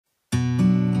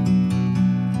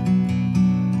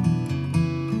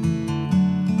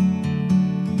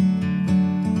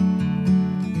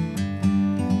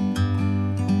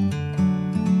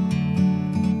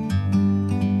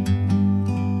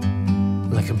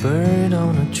bird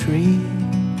on a tree.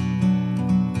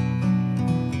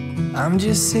 I'm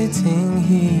just sitting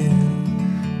here.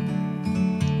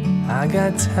 I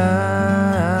got time,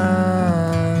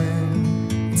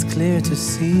 it's clear to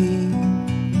see.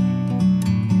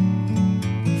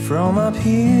 From up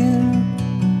here,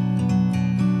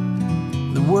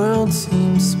 the world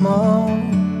seems small.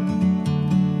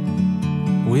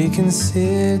 We can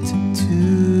sit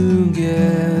together.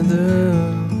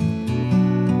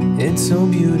 It's so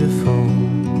beautiful,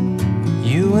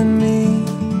 you and me.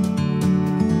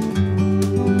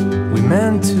 We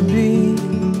meant to be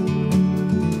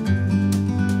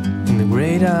in the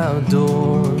great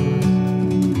outdoors,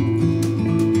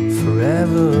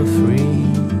 forever free.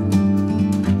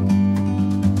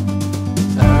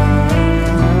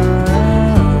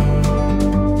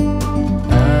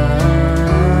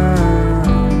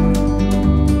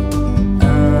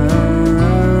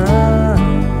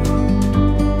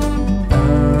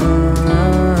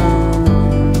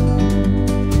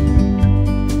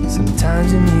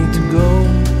 Sometimes you need to go,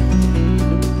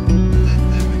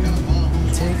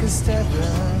 take a step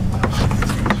back.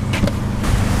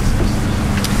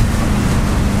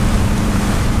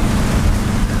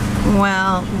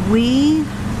 Well, we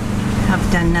have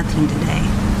done nothing today,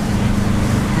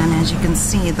 and as you can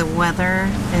see, the weather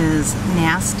is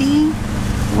nasty,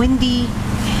 windy,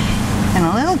 and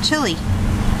a little chilly,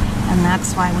 and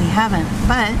that's why we haven't.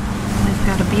 But we've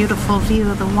got a beautiful view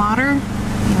of the water,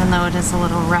 even though it is a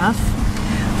little rough.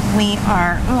 We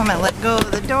are, oh, I'm gonna let go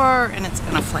of the door and it's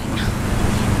gonna fling.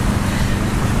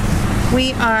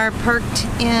 We are parked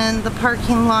in the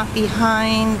parking lot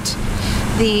behind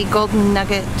the Golden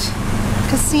Nugget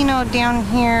Casino down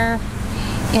here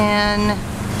in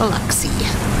Biloxi.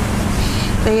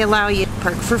 They allow you to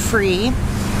park for free,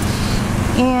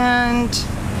 and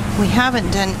we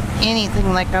haven't done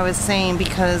anything like I was saying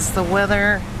because the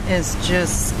weather is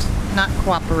just not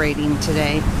cooperating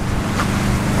today.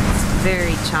 It's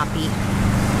very choppy.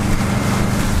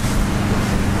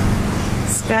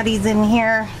 Scotty's in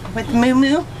here with Moo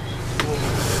Moo.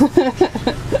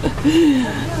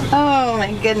 Oh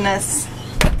my goodness.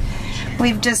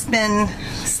 We've just been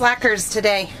slackers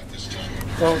today.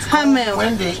 Well, it's cold,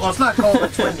 windy. Well, it's not cold,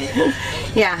 it's windy.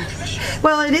 Yeah.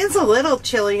 Well, it is a little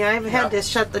chilly. I've had to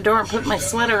shut the door and put my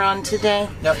sweater on today.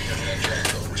 Yep.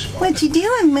 What you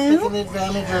doing, Moo? Taking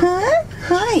advantage of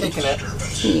Hi. taking it.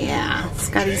 Yeah.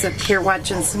 Scotty's up here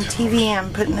watching some TV.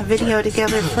 I'm putting a video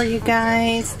together for you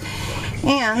guys.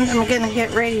 And I'm going to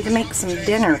get ready to make some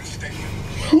dinner.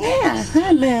 Yeah.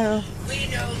 Hi, Moo.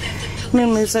 Moo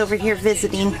Moo's over here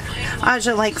visiting.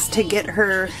 Aja likes to get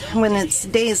her, when it's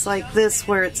days like this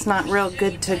where it's not real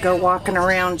good to go walking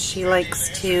around, she likes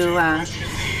to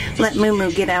let Moo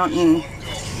Moo get out and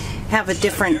have a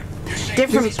different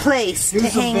place to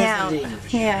hang out.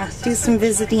 Yeah, do some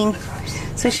visiting.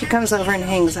 So she comes over and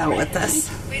hangs out with us.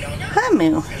 Hi,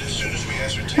 Moo.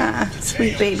 Ah,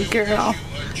 sweet baby girl.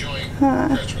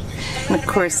 And of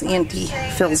course, Auntie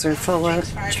fills her full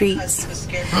of treats.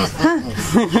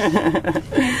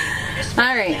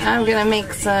 Alright, I'm going to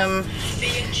make some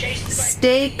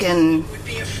steak and...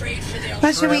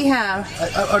 What should we have?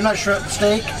 I'm not sure,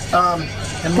 steak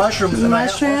and mushrooms. Mushrooms? And I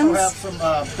also have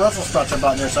some Brussels sprouts I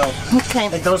bought there, so okay. I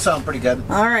think those sound pretty good.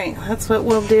 Alright, that's what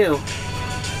we'll do.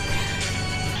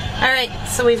 Alright,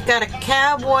 so we've got a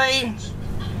cowboy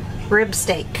rib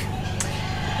steak.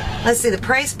 Let's see, the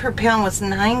price per pound was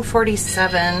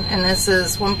 $9.47, and this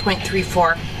is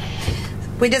 1.34.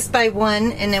 We just buy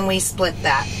one and then we split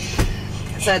that.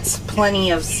 So that's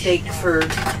plenty of steak for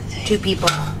 2 people.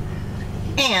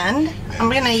 And I'm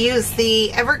going to use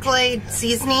the Everglade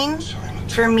seasoning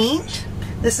for meat.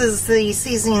 This is the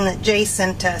seasoning that Jay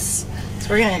sent us. So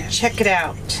we're going to check it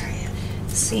out.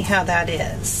 See how that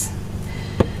is.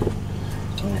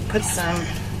 I'm going to put some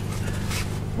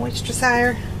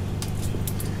Worcestershire.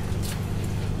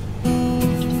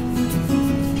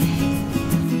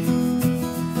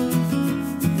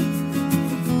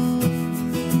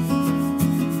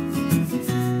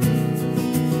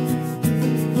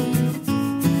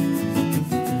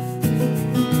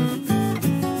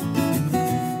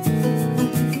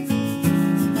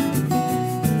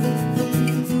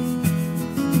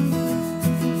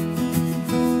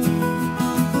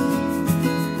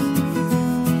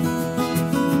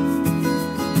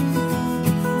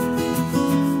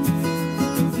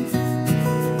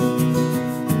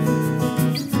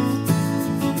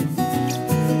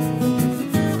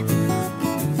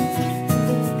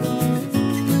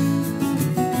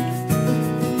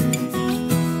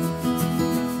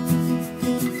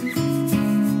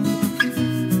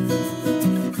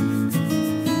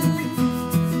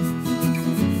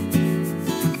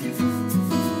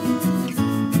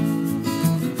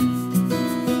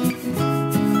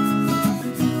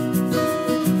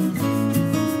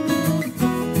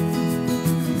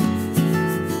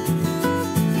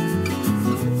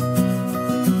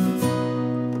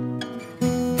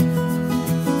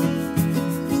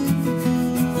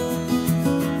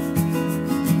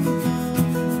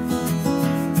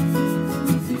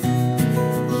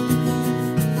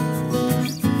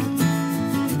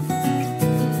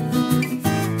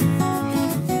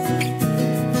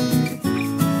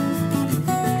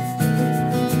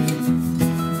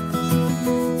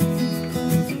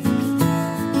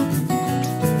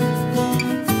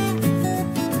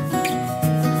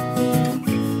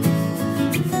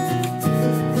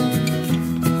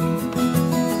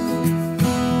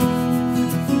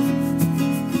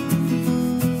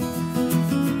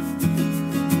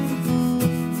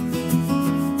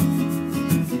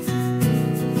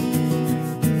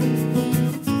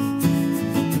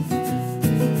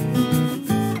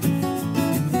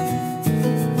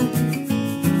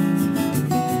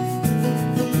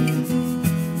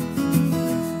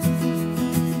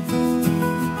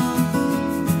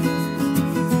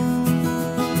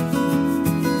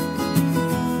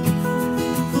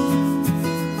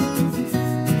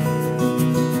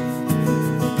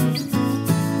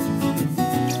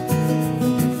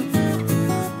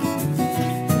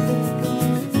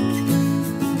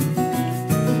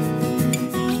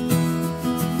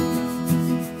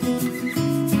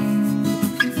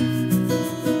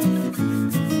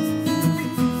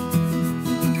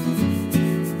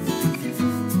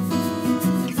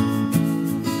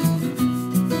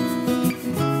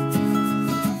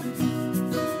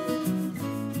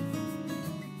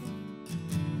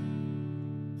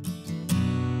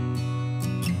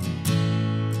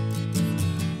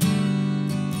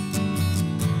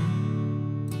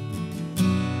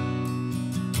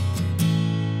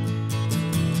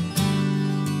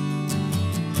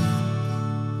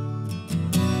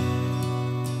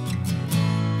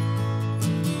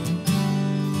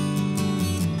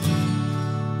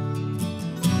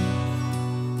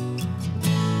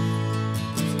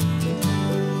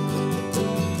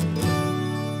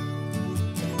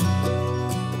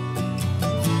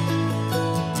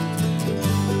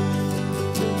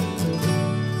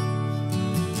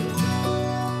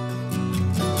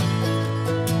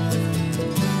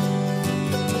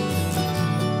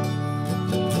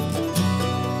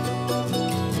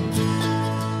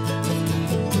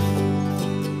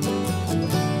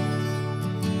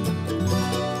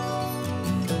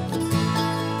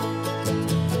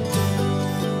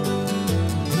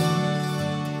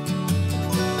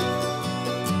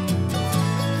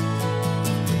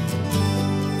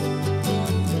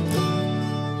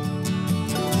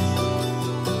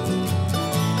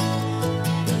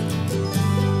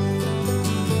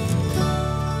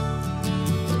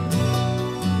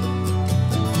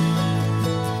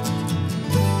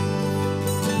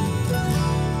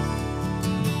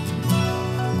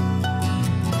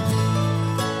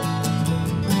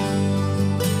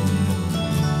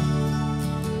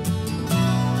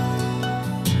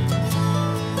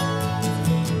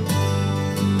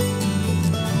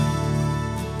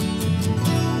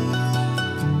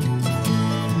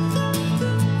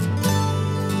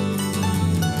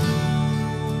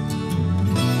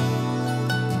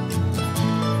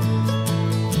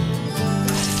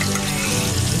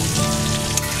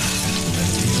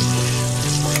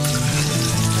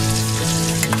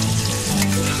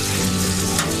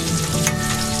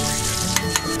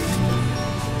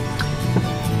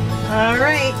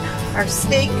 Alright, our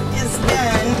steak is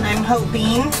done, I'm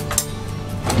hoping.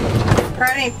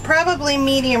 Probably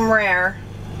medium rare.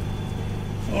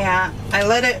 Yeah, I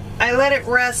let it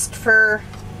rest for,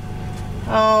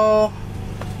 oh,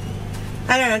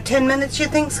 I don't know, 10 minutes you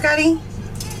think, Scotty?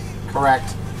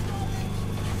 Correct.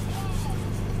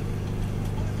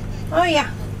 Oh yeah.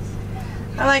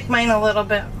 I like mine a little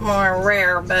bit more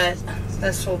rare, but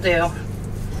this will do.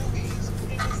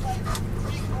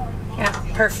 Yeah,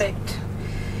 perfect.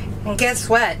 And guess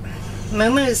what?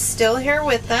 Moo is still here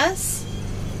with us.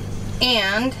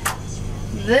 And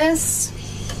this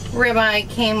ribeye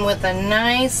came with a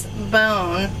nice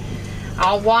bone.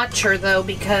 I'll watch her though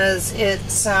because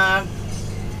it's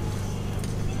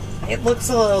it looks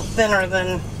a little thinner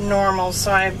than normal,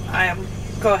 so I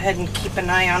go ahead and keep an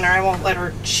eye on her. I won't let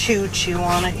her chew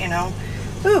on it, you know.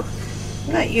 Ooh,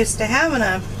 I'm not used to having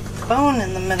a bone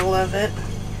in the middle of it.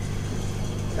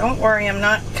 Don't worry, I'm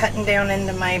not cutting down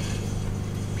into my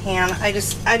pan.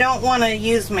 I don't want to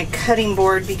use my cutting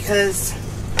board because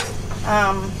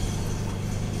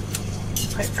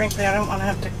quite frankly, I don't want to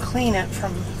have to clean it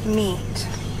from meat.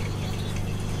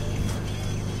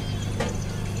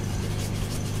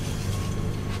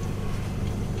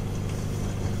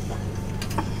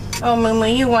 Oh, Moo,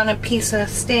 you want a piece of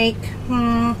steak?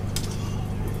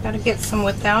 Gotta get some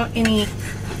without any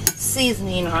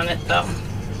seasoning on it, though.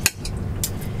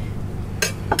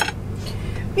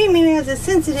 Moo has a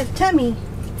sensitive tummy.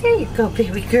 There you go,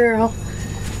 baby girl.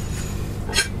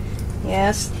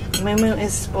 Yes, Moo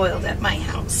is spoiled at my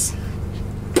house.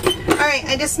 Alright,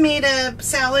 I just made a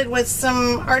salad with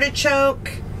some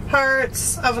artichoke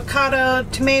hearts, avocado,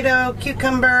 tomato,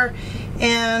 cucumber,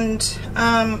 and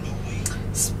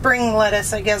spring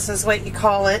lettuce, I guess is what you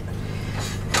call it.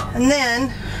 And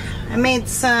then I made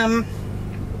some,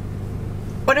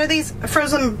 what are these?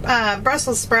 Frozen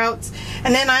Brussels sprouts.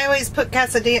 And then I always put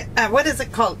quesadilla, what is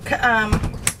it called?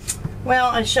 Well,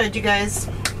 I showed you guys.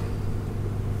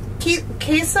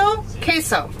 Queso?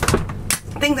 Queso.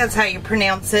 I think that's how you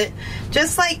pronounce it.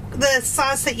 Just like the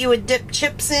sauce that you would dip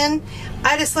chips in.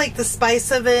 I just like the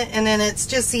spice of it, and then it's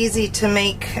just easy to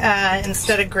make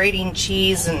instead of grating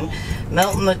cheese and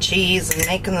melting the cheese and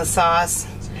making the sauce.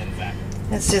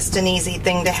 It's just an easy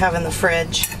thing to have in the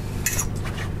fridge.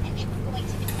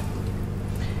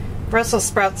 Brussels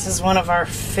sprouts is one of our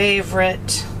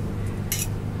favorite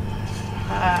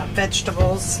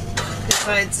vegetables.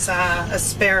 Besides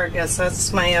asparagus,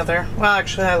 that's my other. Well,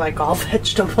 actually, I like all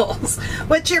vegetables.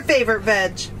 What's your favorite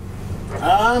veg?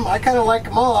 I kind of like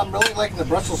them all. I'm really liking the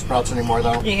Brussels sprouts anymore,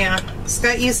 though. Yeah,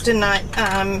 Scott used to not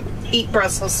eat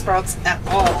Brussels sprouts at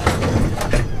all.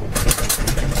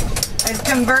 I've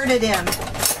converted him.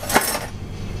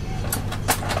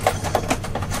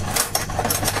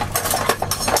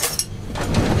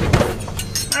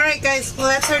 Alright guys, well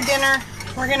that's our dinner.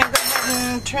 We're going to go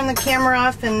ahead and turn the camera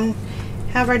off and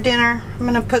have our dinner. I'm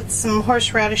going to put some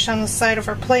horseradish on the side of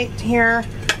our plate here.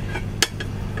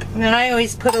 And then I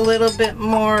always put a little bit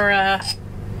more, oh,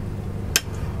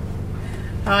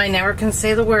 I never can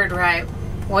say the word right.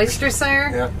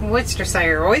 Worcestershire? Yeah.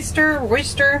 Worcestershire. Oyster.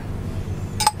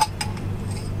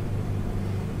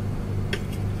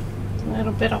 A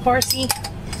little bit of horsey.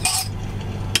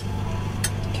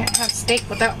 Can't have steak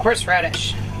without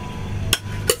horseradish.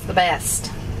 It's the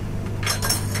best.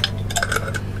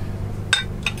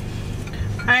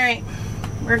 Alright,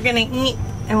 we're gonna eat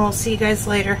and we'll see you guys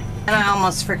later. And I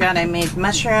almost forgot I made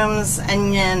mushrooms,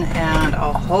 onion, and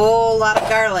a whole lot of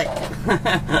garlic.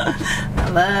 I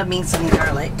love me some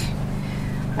garlic.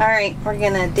 Alright, we're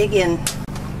gonna dig in.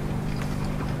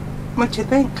 What you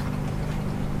think?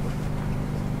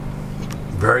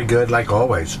 Very good, like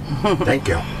always. Thank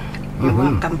you. You're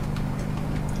welcome.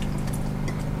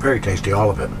 Very tasty, all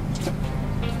of it.